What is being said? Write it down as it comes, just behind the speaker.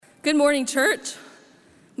Good morning, church.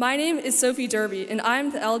 My name is Sophie Derby, and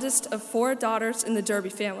I'm the eldest of 4 daughters in the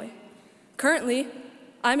Derby family. Currently,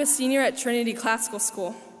 I'm a senior at Trinity Classical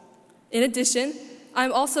School. In addition,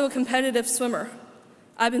 I'm also a competitive swimmer.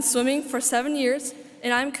 I've been swimming for 7 years,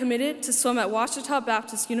 and I'm committed to swim at Ouachita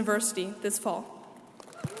Baptist University this fall.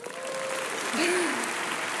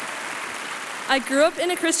 I grew up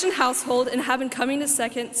in a Christian household and have been coming to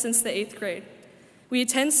Second since the 8th grade. We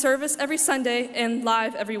attend service every Sunday and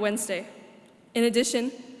live every Wednesday. In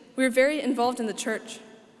addition, we are very involved in the church.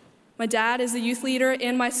 My dad is a youth leader,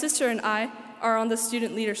 and my sister and I are on the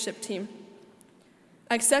student leadership team.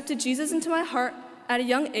 I accepted Jesus into my heart at a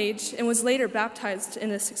young age and was later baptized in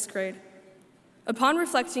the 6th grade. Upon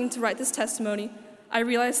reflecting to write this testimony, I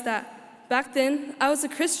realized that back then I was a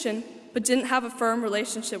Christian but didn't have a firm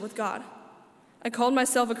relationship with God. I called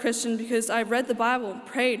myself a Christian because I read the Bible,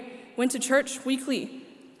 prayed, went to church weekly.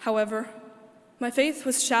 However, my faith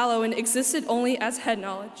was shallow and existed only as head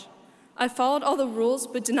knowledge. I followed all the rules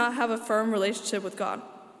but did not have a firm relationship with God.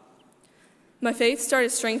 My faith started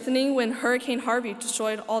strengthening when Hurricane Harvey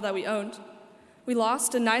destroyed all that we owned. We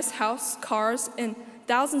lost a nice house, cars, and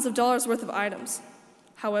thousands of dollars worth of items.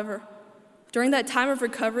 However, during that time of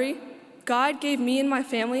recovery, God gave me and my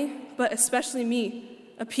family, but especially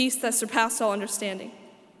me, a peace that surpassed all understanding.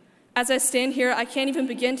 As I stand here, I can't even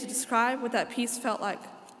begin to describe what that peace felt like.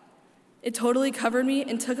 It totally covered me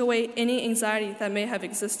and took away any anxiety that may have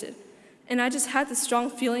existed. And I just had this strong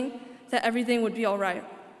feeling that everything would be all right.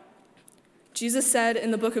 Jesus said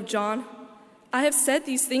in the book of John, "I have said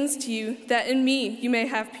these things to you, that in me you may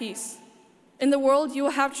have peace. In the world you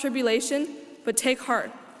will have tribulation, but take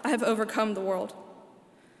heart, I have overcome the world."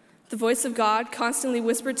 The voice of God constantly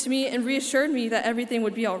whispered to me and reassured me that everything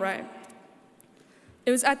would be all right. It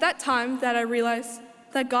was at that time that I realized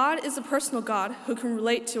that God is a personal God who can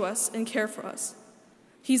relate to us and care for us.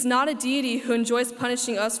 He's not a deity who enjoys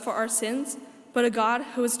punishing us for our sins, but a God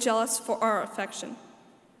who is jealous for our affection.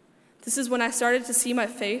 This is when I started to see my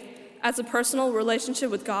faith as a personal relationship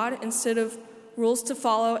with God instead of rules to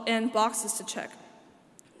follow and boxes to check.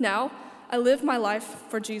 Now, I live my life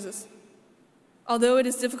for Jesus. Although it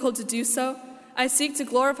is difficult to do so, I seek to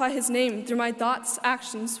glorify his name through my thoughts,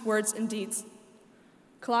 actions, words, and deeds.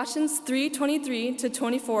 Colossians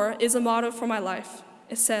 3:23-24 is a motto for my life.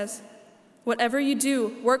 It says, "Whatever you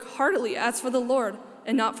do, work heartily as for the Lord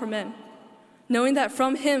and not for men, knowing that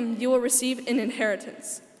from him you will receive an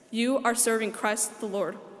inheritance. You are serving Christ the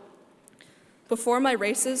Lord." Before my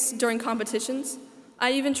races, during competitions,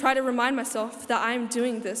 I even try to remind myself that I am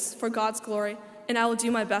doing this for God's glory and I will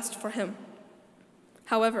do my best for him.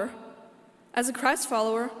 However, as a Christ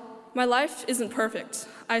follower, my life isn't perfect.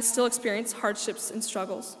 I still experience hardships and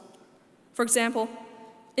struggles. For example,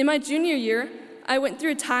 in my junior year, I went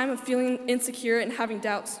through a time of feeling insecure and having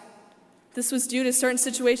doubts. This was due to certain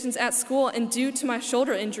situations at school and due to my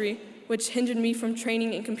shoulder injury, which hindered me from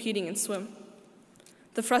training and competing in swim.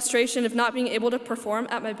 The frustration of not being able to perform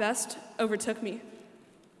at my best overtook me.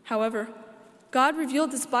 However, God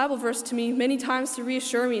revealed this Bible verse to me many times to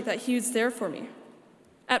reassure me that he was there for me.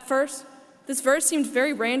 At first, this verse seemed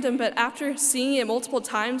very random, but after seeing it multiple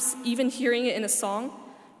times, even hearing it in a song,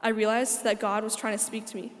 I realized that God was trying to speak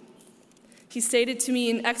to me. He stated to me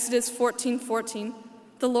in Exodus 14:14,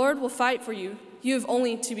 "The Lord will fight for you. You have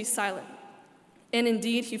only to be silent." And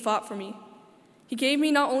indeed, he fought for me. He gave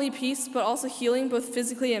me not only peace, but also healing both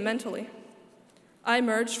physically and mentally. I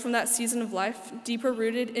emerged from that season of life deeper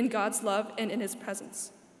rooted in God's love and in his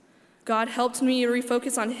presence. God helped me to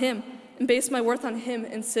refocus on him and base my worth on him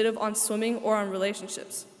instead of on swimming or on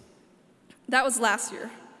relationships. That was last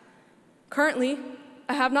year. Currently,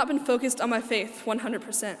 I have not been focused on my faith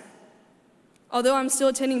 100%. Although I'm still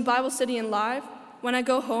attending Bible study and live, when I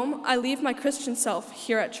go home, I leave my Christian self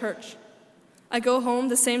here at church. I go home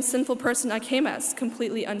the same sinful person I came as,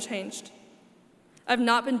 completely unchanged. I've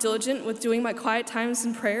not been diligent with doing my quiet times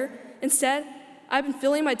in prayer. Instead, I've been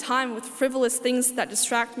filling my time with frivolous things that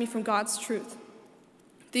distract me from God's truth.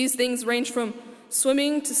 These things range from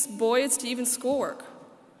swimming to boys to even schoolwork.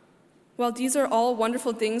 While these are all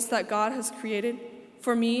wonderful things that God has created,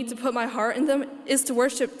 for me to put my heart in them is to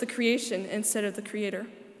worship the creation instead of the Creator.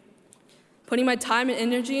 Putting my time and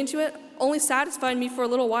energy into it only satisfied me for a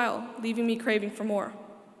little while, leaving me craving for more.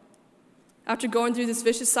 After going through this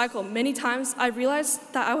vicious cycle many times, I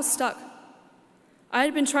realized that I was stuck. I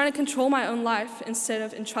had been trying to control my own life instead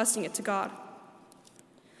of entrusting it to God.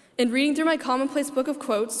 In reading through my commonplace book of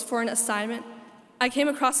quotes for an assignment, I came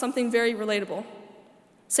across something very relatable.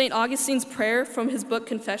 St. Augustine's prayer from his book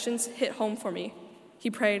Confessions hit home for me.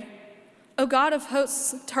 He prayed, "O God of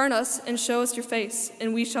hosts, turn us and show us your face,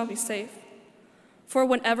 and we shall be safe. For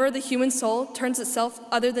whenever the human soul turns itself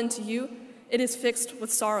other than to you, it is fixed with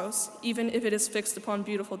sorrows, even if it is fixed upon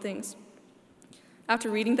beautiful things. After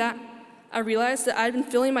reading that, I realized that I had been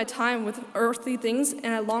filling my time with earthly things, and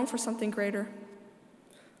I longed for something greater.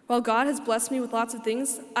 While God has blessed me with lots of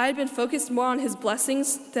things, I had been focused more on his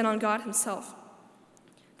blessings than on God himself.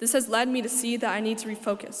 This has led me to see that I need to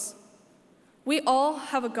refocus. We all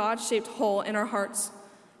have a God-shaped hole in our hearts,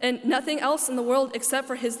 and nothing else in the world except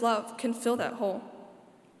for his love can fill that hole.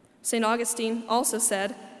 St. Augustine also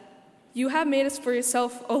said, "You have made us for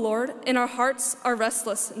yourself, O Lord, and our hearts are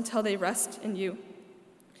restless until they rest in you."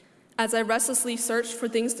 As I restlessly searched for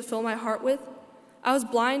things to fill my heart with, I was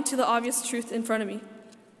blind to the obvious truth in front of me.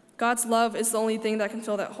 God's love is the only thing that can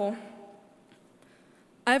fill that hole.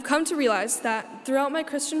 I have come to realize that throughout my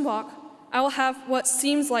Christian walk, I will have what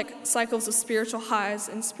seems like cycles of spiritual highs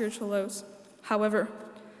and spiritual lows. However,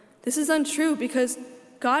 this is untrue because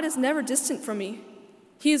God is never distant from me.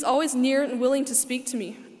 He is always near and willing to speak to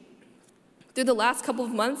me. Through the last couple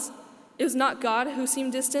of months, it was not God who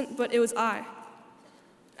seemed distant, but it was I.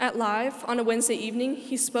 At Live, on a Wednesday evening,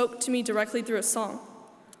 he spoke to me directly through a song.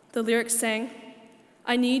 The lyrics sang,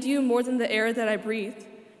 "I need you more than the air that I breathe.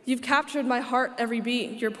 You've captured my heart every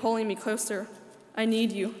beat, you're pulling me closer. I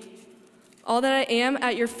need you. All that I am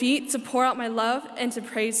at your feet to pour out my love and to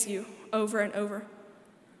praise you over and over.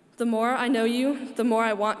 The more I know you, the more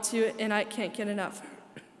I want to, and I can't get enough."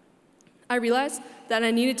 I realized that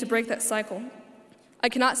I needed to break that cycle. I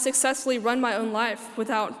cannot successfully run my own life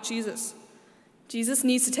without Jesus. Jesus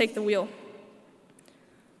needs to take the wheel.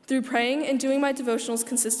 Through praying and doing my devotionals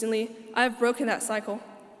consistently, I have broken that cycle.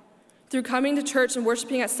 Through coming to church and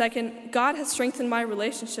worshiping at Second, God has strengthened my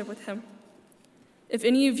relationship with him. If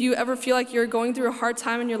any of you ever feel like you're going through a hard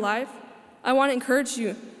time in your life, I want to encourage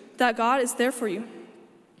you that God is there for you.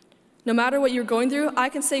 No matter what you're going through, I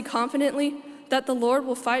can say confidently that the Lord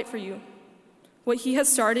will fight for you. What he has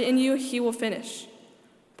started in you, he will finish.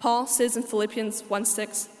 Paul says in Philippians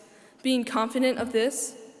 1:6, "Being confident of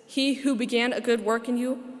this, he who began a good work in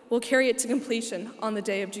you will carry it to completion on the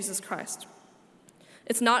day of Jesus Christ."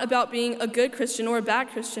 It's not about being a good Christian or a bad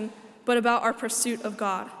Christian, but about our pursuit of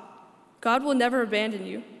God. God will never abandon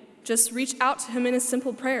you. Just reach out to him in a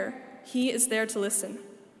simple prayer. He is there to listen.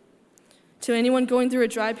 To anyone going through a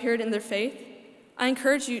dry period in their faith, I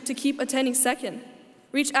encourage you to keep attending Second.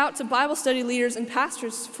 Reach out to Bible study leaders and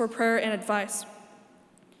pastors for prayer and advice.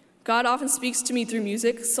 God often speaks to me through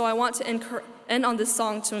music, so I want to end on this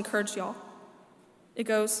song to encourage y'all. It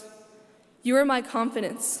goes, "You are my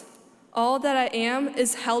confidence. All that I am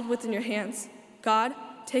is held within your hands. God,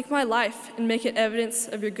 take my life and make it evidence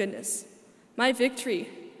of your goodness. My victory.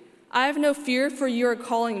 I have no fear, for you are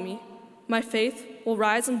calling me. My faith will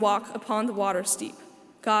rise and walk upon the water steep.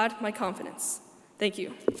 God, my confidence." Thank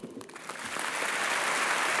you.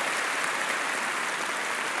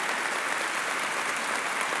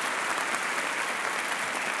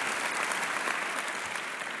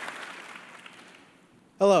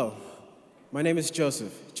 Hello, my name is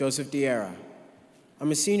Joseph Diarra.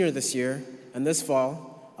 I'm a senior this year, and this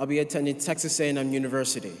fall, I'll be attending Texas A&M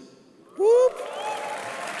University. Whoop!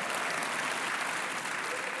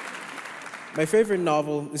 My favorite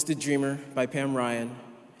novel is The Dreamer by Pam Ryan.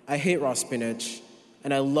 I hate raw spinach,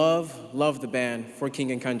 and I love the band For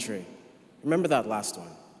King and Country. Remember that last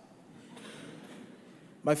one.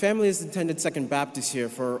 My family has attended Second Baptist here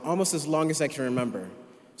for almost as long as I can remember,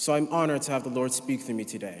 so I'm honored to have the Lord speak through me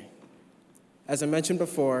today. As I mentioned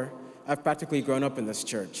before, I've practically grown up in this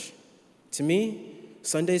church. To me,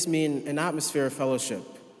 Sundays mean an atmosphere of fellowship,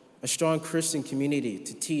 a strong Christian community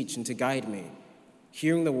to teach and to guide me,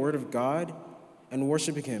 hearing the Word of God and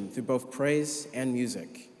worshiping Him through both praise and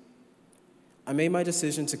music. I made my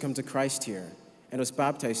decision to come to Christ here and was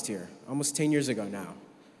baptized here almost 10 years ago now.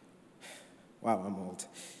 Wow, I'm old.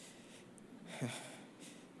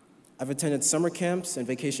 I've attended summer camps and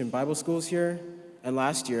vacation Bible schools here, and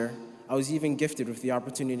last year, I was even gifted with the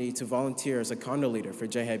opportunity to volunteer as a condo leader for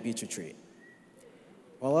J-High Beach Retreat.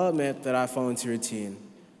 While I'll admit that I've fallen into routine,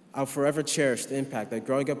 I'll forever cherish the impact that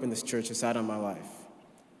growing up in this church has had on my life.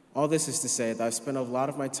 All this is to say that I've spent a lot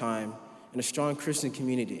of my time in a strong Christian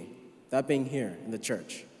community, that being here in the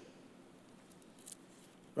church.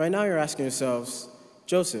 Right now you're asking yourselves,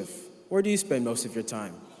 Joseph, where do you spend most of your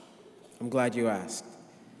time? I'm glad you asked.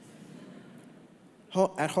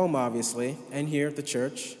 At home, obviously, and here at the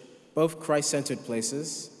church, both Christ-centered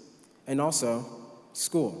places, and also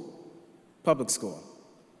school, public school.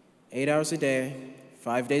 8 hours a day,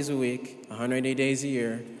 5 days a week, 180 days a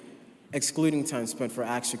year, excluding time spent for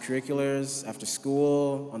extracurriculars, after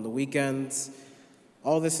school, on the weekends.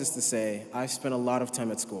 All this is to say, I've spent a lot of time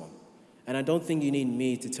at school, And I don't think you need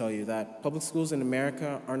me to tell you that public schools in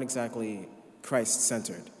America aren't exactly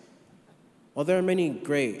Christ-centered. While there are many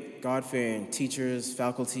great, God-fearing teachers,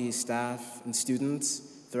 faculty, staff, and students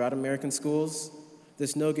throughout American schools,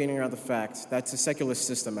 there's no getting around the fact that it's a secular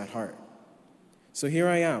system at heart. So here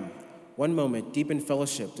I am, one moment deep in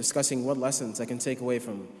fellowship, discussing what lessons I can take away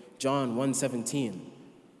from John 1:17.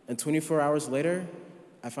 And 24 hours later,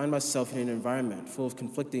 I find myself in an environment full of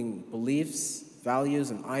conflicting beliefs, values,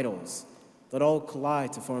 and idols that all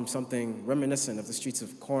collide to form something reminiscent of the streets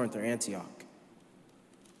of Corinth or Antioch.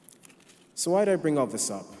 So why do I bring all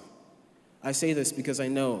this up? I say this because I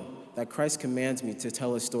know that Christ commands me to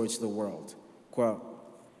tell his story to the world. Quote,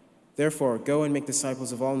 "Therefore, go and make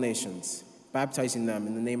disciples of all nations, baptizing them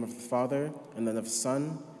in the name of the Father, and then of the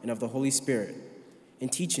Son, and of the Holy Spirit,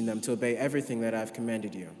 and teaching them to obey everything that I have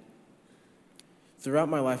commanded you." Throughout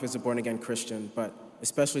my life as a born-again Christian, but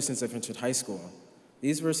especially since I've entered high school,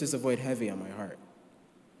 these verses have weighed heavy on my heart.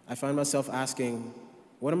 I find myself asking,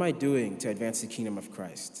 what am I doing to advance the kingdom of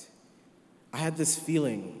Christ? I had this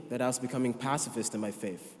feeling that I was becoming pacifist in my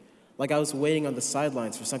faith, like I was waiting on the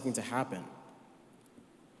sidelines for something to happen.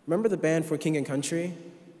 Remember the band For King and Country?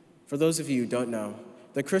 For those of you who don't know,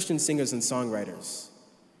 they're Christian singers and songwriters.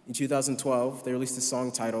 In 2012, they released a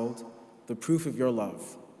song titled "The Proof of Your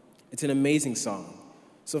Love." It's an amazing song.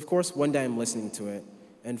 So of course, one day I'm listening to it,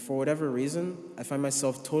 and for whatever reason, I find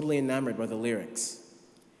myself totally enamored by the lyrics.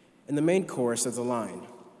 In the main chorus, there's a line,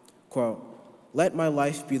 quote, "Let my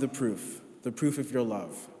life be the proof of your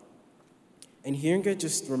love." And hearing it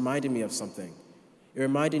just reminded me of something. It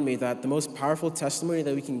reminded me that the most powerful testimony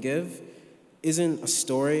that we can give isn't a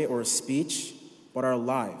story or a speech, but our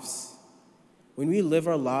lives. When we live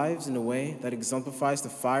our lives in a way that exemplifies the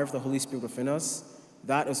fire of the Holy Spirit within us,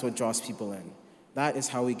 that is what draws people in. That is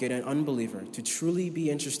how we get an unbeliever to truly be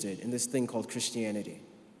interested in this thing called Christianity.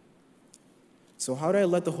 So how do I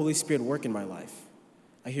let the Holy Spirit work in my life?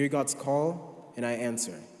 I hear God's call, and I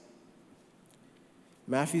answer.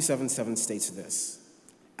 Matthew 7:7 states this,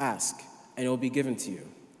 "Ask, and it will be given to you.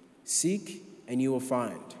 Seek, and you will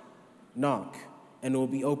find. Knock, and it will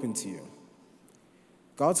be open to you."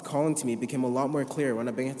 God's calling to me became a lot more clear when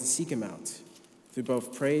I began to seek him out through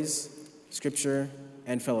both praise, scripture,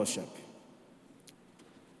 and fellowship.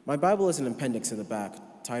 My Bible is an appendix in the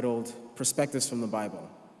back titled Perspectives from the Bible.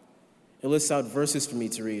 It lists out verses for me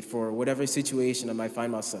to read for whatever situation I might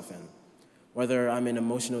find myself in, whether I'm in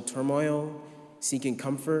emotional turmoil, seeking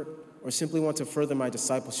comfort, or simply want to further my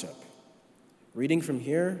discipleship. Reading from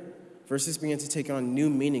here, verses begin to take on new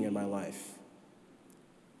meaning in my life.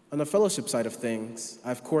 On the fellowship side of things, I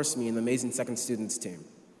have Course Me in the amazing Second Students team.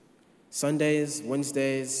 Sundays,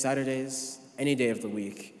 Wednesdays, Saturdays, any day of the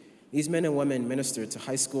week, these men and women minister to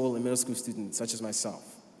high school and middle school students such as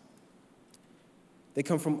myself. They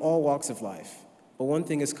come from all walks of life, but one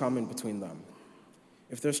thing is common between them.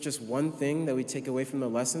 If there's just one thing that we take away from the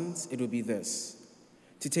lessons, it would be this: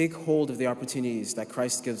 to take hold of the opportunities that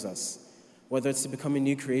Christ gives us, whether it's to become a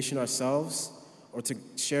new creation ourselves or to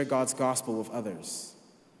share God's gospel with others.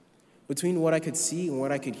 Between what I could see and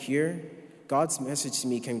what I could hear, God's message to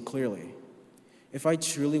me came clearly. If I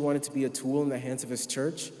truly wanted to be a tool in the hands of his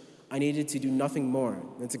church, I needed to do nothing more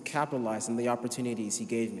than to capitalize on the opportunities he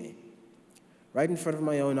gave me. Right in front of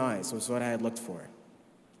my own eyes was what I had looked for.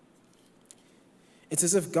 It's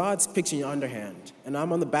as if God's pitching your underhand, and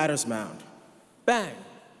I'm on the batter's mound. Bang!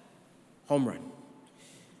 Home run.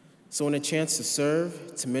 So when a chance to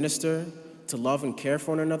serve, to minister, to love and care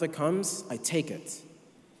for one another comes, I take it.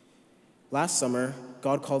 Last summer,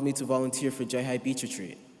 God called me to volunteer for J-High Beach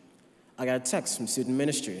Retreat. I got a text from student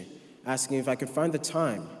ministry asking if I could find the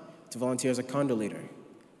time to volunteer as a condo leader.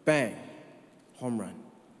 Bang! Home run.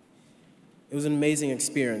 It was an amazing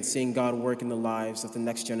experience seeing God work in the lives of the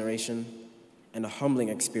next generation, and a humbling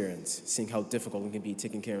experience seeing how difficult it can be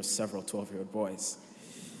taking care of several 12-year-old boys.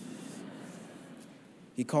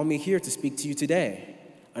 He called me here to speak to you today.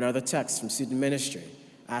 Another text from student ministry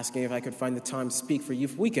asking if I could find the time to speak for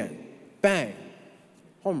Youth Weekend. Bang!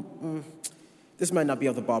 This might not be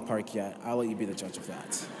of the ballpark yet. I'll let you be the judge of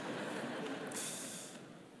that.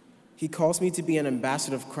 He calls me to be an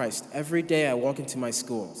ambassador of Christ every day I walk into my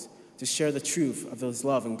schools to share the truth of his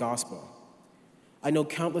love and gospel. I know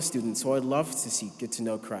countless students who I'd love to see get to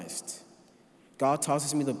know Christ. God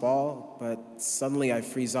tosses me the ball, but suddenly I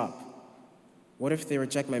freeze up. What if they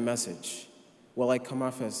reject my message? Will I come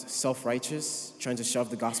off as self-righteous, trying to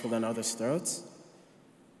shove the gospel down others' throats?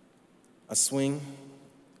 A swing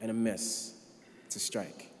and a miss. It's a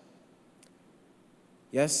strike.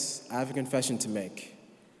 Yes, I have a confession to make.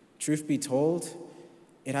 Truth be told,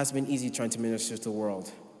 it has been easy trying to minister to the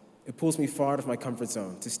world. It It pulls me far out of my comfort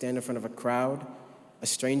zone to stand in front of a crowd, a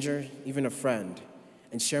stranger, even a friend,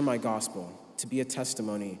 and share my gospel, to be a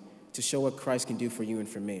testimony, to show what Christ can do for you and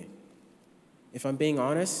for me. If I'm being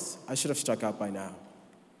honest, I should have struck out by now.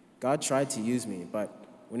 God tried to use me, but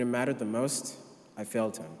when it mattered the most, I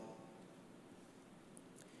failed him.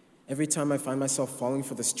 Every time I find myself falling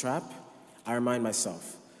for this trap, I remind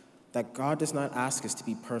myself that God does not ask us to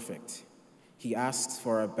be perfect. He asks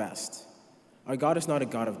for our best. Our God is not a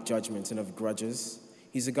God of judgments and of grudges.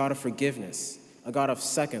 He's a God of forgiveness, a God of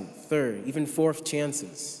second, third, even fourth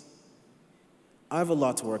chances. I have a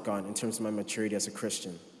lot to work on in terms of my maturity as a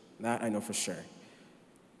Christian. That I know for sure.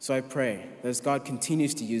 So I pray that as God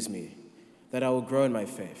continues to use me, that I will grow in my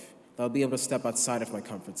faith, that I'll be able to step outside of my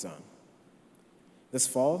comfort zone. This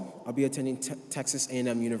fall, I'll be attending Texas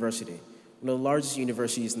A&M University, one of the largest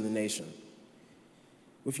universities in the nation.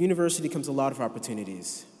 With university comes a lot of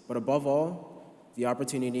opportunities, but above all, the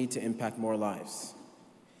opportunity to impact more lives.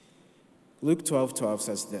 Luke 12:12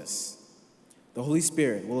 says this, "The Holy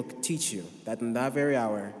Spirit will teach you that in that very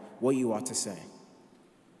hour, what you ought to say."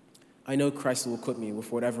 I know Christ will equip me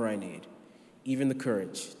with whatever I need, even the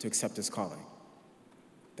courage to accept his calling.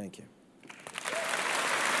 Thank you.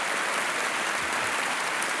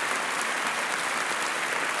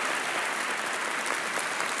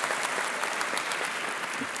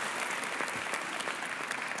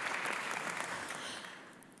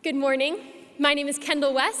 Good morning. My name is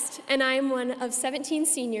Kendall West, and I am one of 17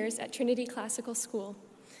 seniors at Trinity Classical School.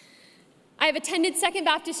 I have attended Second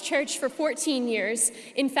Baptist Church for 14 years.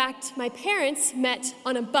 In fact, my parents met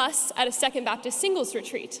on a bus at a Second Baptist singles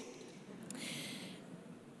retreat.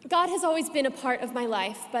 God has always been a part of my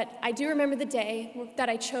life, but I do remember the day that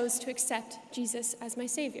I chose to accept Jesus as my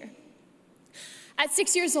Savior. At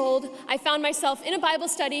 6 years old, I found myself in a Bible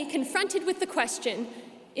study confronted with the question,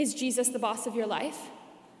 is Jesus the boss of your life?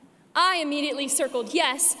 I immediately circled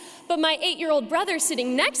yes, but my 8-year-old brother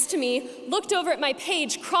sitting next to me looked over at my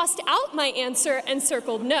page, crossed out my answer, and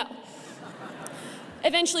circled no.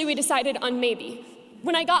 Eventually, we decided on maybe.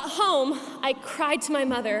 When I got home, I cried to my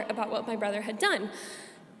mother about what my brother had done.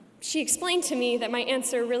 She explained to me that my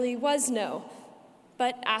answer really was no,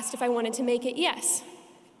 but asked if I wanted to make it yes.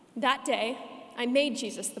 That day, I made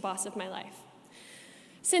Jesus the boss of my life.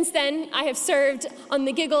 Since then, I have served on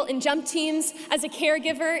the Giggle and Jump teams as a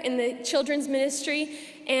caregiver in the children's ministry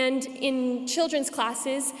and in children's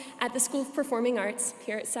classes at the School of Performing Arts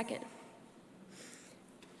here at Second.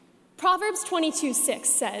 Proverbs 22:6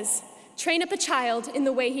 says, "Train up a child in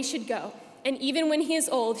the way he should go, and even when he is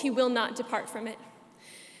old, he will not depart from it."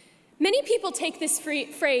 Many people take this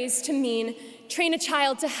phrase to mean train a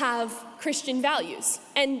child to have Christian values,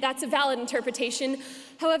 and that's a valid interpretation.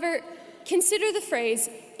 However, consider the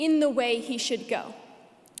phrase, "in the way he should go,"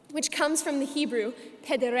 which comes from the Hebrew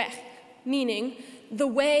pederech, meaning the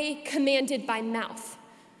way commanded by mouth.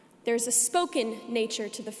 There's a spoken nature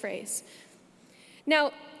to the phrase.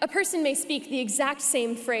 Now, a person may speak the exact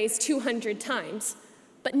same phrase 200 times,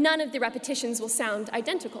 but none of the repetitions will sound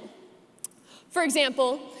identical. For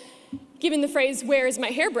example, given the phrase, "where is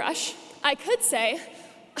my hairbrush?" I could say,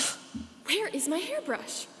 "Where is my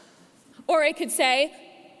hairbrush?" Or I could say,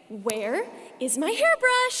 "Where is my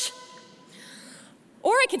hairbrush?"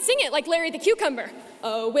 Or I could sing it like Larry the Cucumber.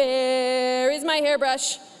 "Oh, where is my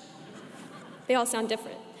hairbrush?" They all sound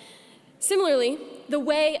different. Similarly, the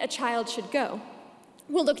way a child should go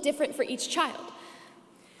will look different for each child.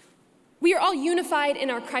 We are all unified in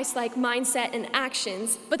our Christ-like mindset and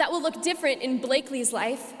actions, but that will look different in Blakely's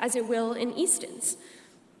life as it will in Easton's.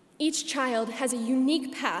 Each child has a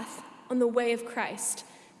unique path on the way of Christ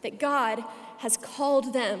that God has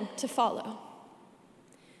called them to follow.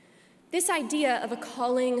 This idea of a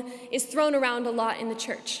calling is thrown around a lot in the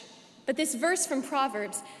church, but this verse from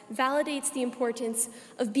Proverbs validates the importance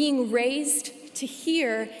of being raised to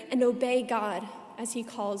hear and obey God as he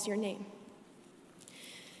calls your name.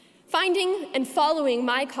 Finding and following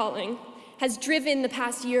my calling has driven the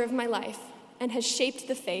past year of my life and has shaped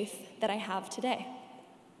the faith that I have today.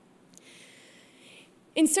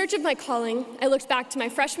 In search of my calling, I looked back to my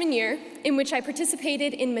freshman year, in which I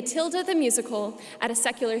participated in Matilda the musical at a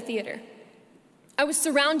secular theater. I was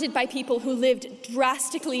surrounded by people who lived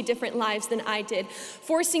drastically different lives than I did,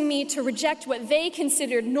 forcing me to reject what they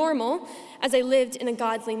considered normal as I lived in a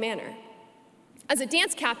godly manner. As a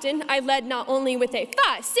dance captain, I led not only with a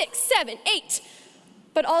 5, 6, 7, 8,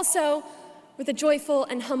 but also with a joyful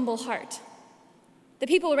and humble heart. The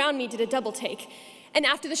people around me did a double take, and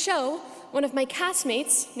after the show, one of my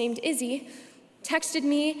castmates, named Izzy, texted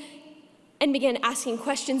me and began asking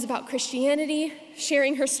questions about Christianity,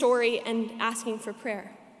 sharing her story, and asking for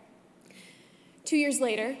prayer. 2 years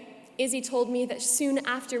later, Izzy told me that soon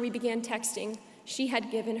after we began texting, she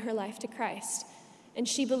had given her life to Christ, and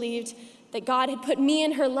she believed that God had put me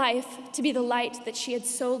in her life to be the light that she had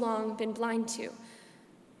so long been blind to.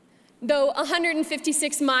 Though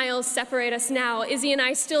 156 miles separate us now, Izzy and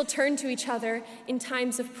I still turn to each other in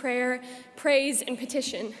times of prayer, praise, and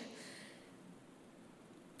petition.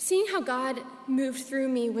 Seeing how God moved through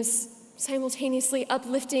me was simultaneously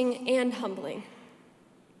uplifting and humbling.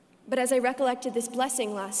 But as I recollected this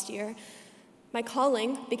blessing last year, my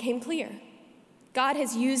calling became clear. God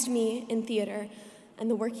has used me in theater, and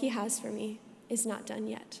the work he has for me is not done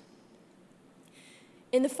yet.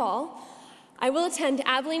 In the fall, I will attend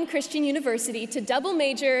Abilene Christian University to double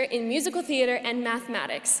major in musical theater and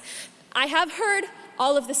mathematics. I have heard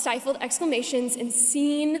all of the stifled exclamations and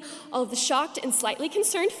seen all of the shocked and slightly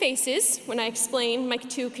concerned faces when I explained my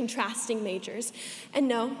two contrasting majors. And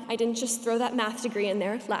no, I didn't just throw that math degree in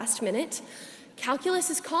there last minute. Calculus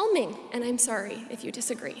is calming, and I'm sorry if you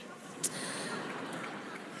disagree.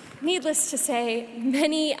 Needless to say,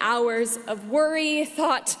 many hours of worry,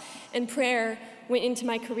 thought, and prayer went into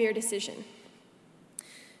my career decision.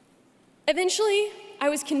 Eventually, I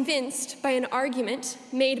was convinced by an argument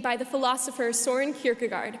made by the philosopher Soren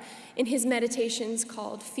Kierkegaard in his meditations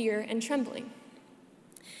called Fear and Trembling.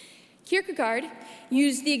 Kierkegaard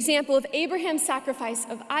used the example of Abraham's sacrifice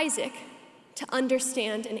of Isaac to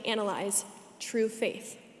understand and analyze true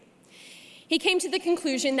faith. He came to the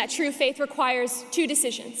conclusion that true faith requires two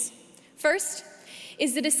decisions. First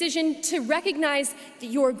is the decision to recognize that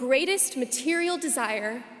your greatest material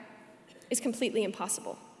desire is completely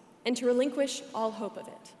impossible, and to relinquish all hope of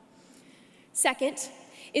it. Second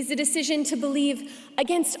is the decision to believe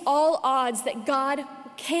against all odds that God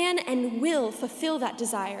can and will fulfill that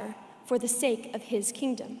desire for the sake of his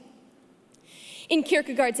kingdom. In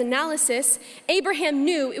Kierkegaard's analysis, Abraham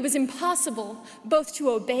knew it was impossible both to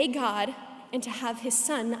obey God and to have his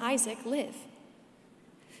son Isaac live.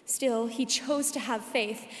 Still, he chose to have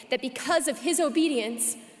faith that because of his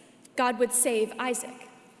obedience, God would save Isaac.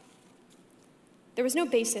 There was no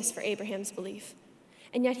basis for Abraham's belief,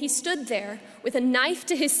 and yet he stood there with a knife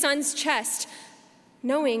to his son's chest,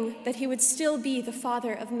 knowing that he would still be the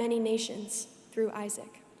father of many nations through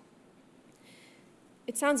Isaac.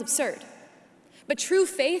 It sounds absurd, but true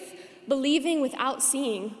faith, believing without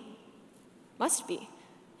seeing, must be.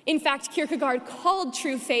 In fact, Kierkegaard called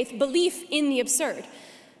true faith belief in the absurd.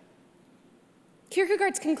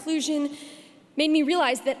 Kierkegaard's conclusion made me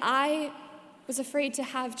realize that I was afraid to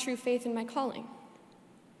have true faith in my calling.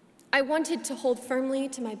 I wanted to hold firmly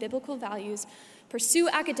to my biblical values, pursue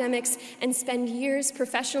academics, and spend years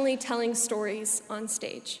professionally telling stories on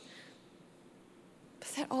stage.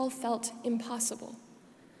 But that all felt impossible.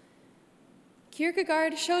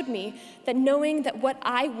 Kierkegaard showed me that knowing that what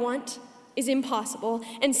I want is impossible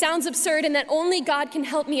and sounds absurd and that only God can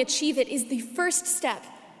help me achieve it is the first step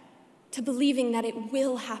to believing that it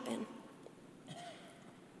will happen.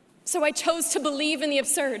 So I chose to believe in the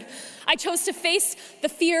absurd. I chose to face the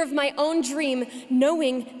fear of my own dream,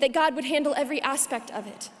 knowing that God would handle every aspect of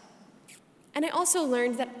it. And I also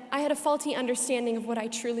learned that I had a faulty understanding of what I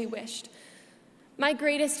truly wished. My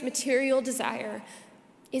greatest material desire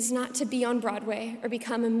is not to be on Broadway or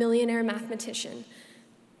become a millionaire mathematician.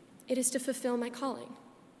 It is to fulfill my calling.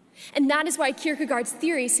 And that is why Kierkegaard's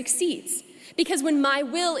theory succeeds. Because when my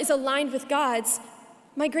will is aligned with God's,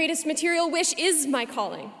 my greatest material wish is my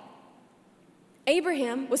calling.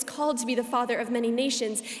 Abraham was called to be the father of many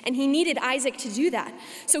nations, and he needed Isaac to do that.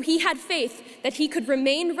 So he had faith that he could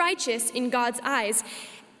remain righteous in God's eyes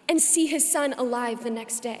and see his son alive the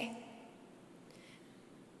next day.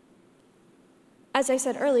 As I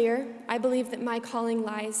said earlier, I believe that my calling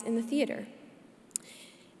lies in the theater.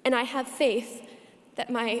 And I have faith that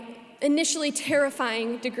my initially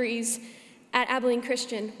terrifying degrees at Abilene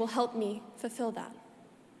Christian will help me fulfill that.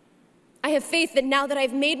 I have faith that now that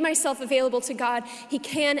I've made myself available to God, he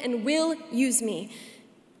can and will use me.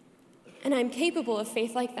 And I'm capable of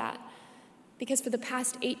faith like that because for the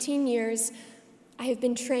past 18 years, I have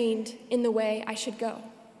been trained in the way I should go,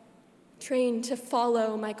 trained to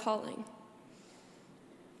follow my calling.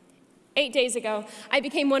 8 days ago, I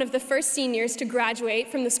became one of the first seniors to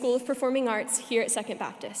graduate from the School of Performing Arts here at Second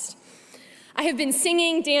Baptist. I have been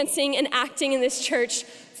singing, dancing, and acting in this church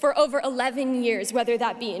for over 11 years, whether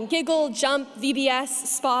that be in Giggle, Jump, VBS,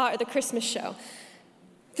 Spa, or the Christmas show.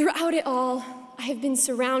 Throughout it all, I have been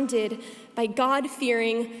surrounded by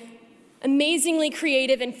God-fearing, amazingly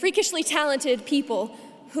creative, and freakishly talented people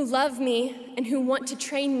who love me and who want to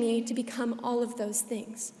train me to become all of those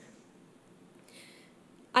things.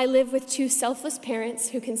 I live with two selfless parents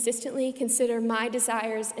who consistently consider my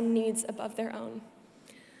desires and needs above their own.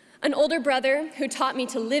 an older brother who taught me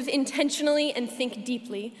to live intentionally and think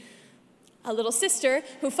deeply, a little sister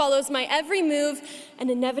who follows my every move and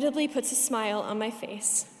inevitably puts a smile on my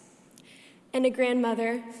face, and a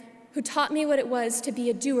grandmother who taught me what it was to be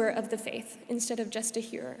a doer of the faith instead of just a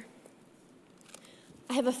hearer.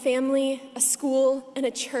 I have a family, a school, and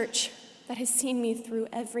a church that has seen me through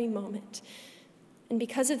every moment. And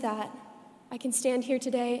because of that, I can stand here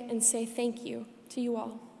today and say thank you to you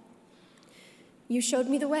all. You showed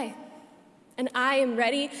me the way, and I am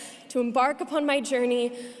ready to embark upon my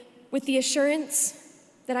journey with the assurance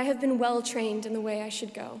that I have been well trained in the way I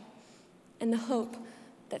should go, and the hope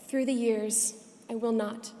that through the years, I will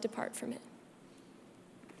not depart from it.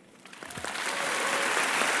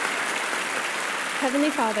 Heavenly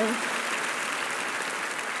Father,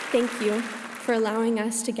 thank you for allowing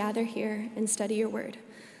us to gather here and study your word.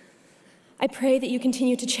 I pray that you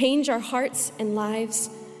continue to change our hearts and lives,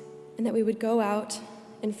 and that we would go out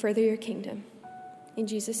and further your kingdom. In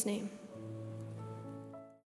Jesus' name.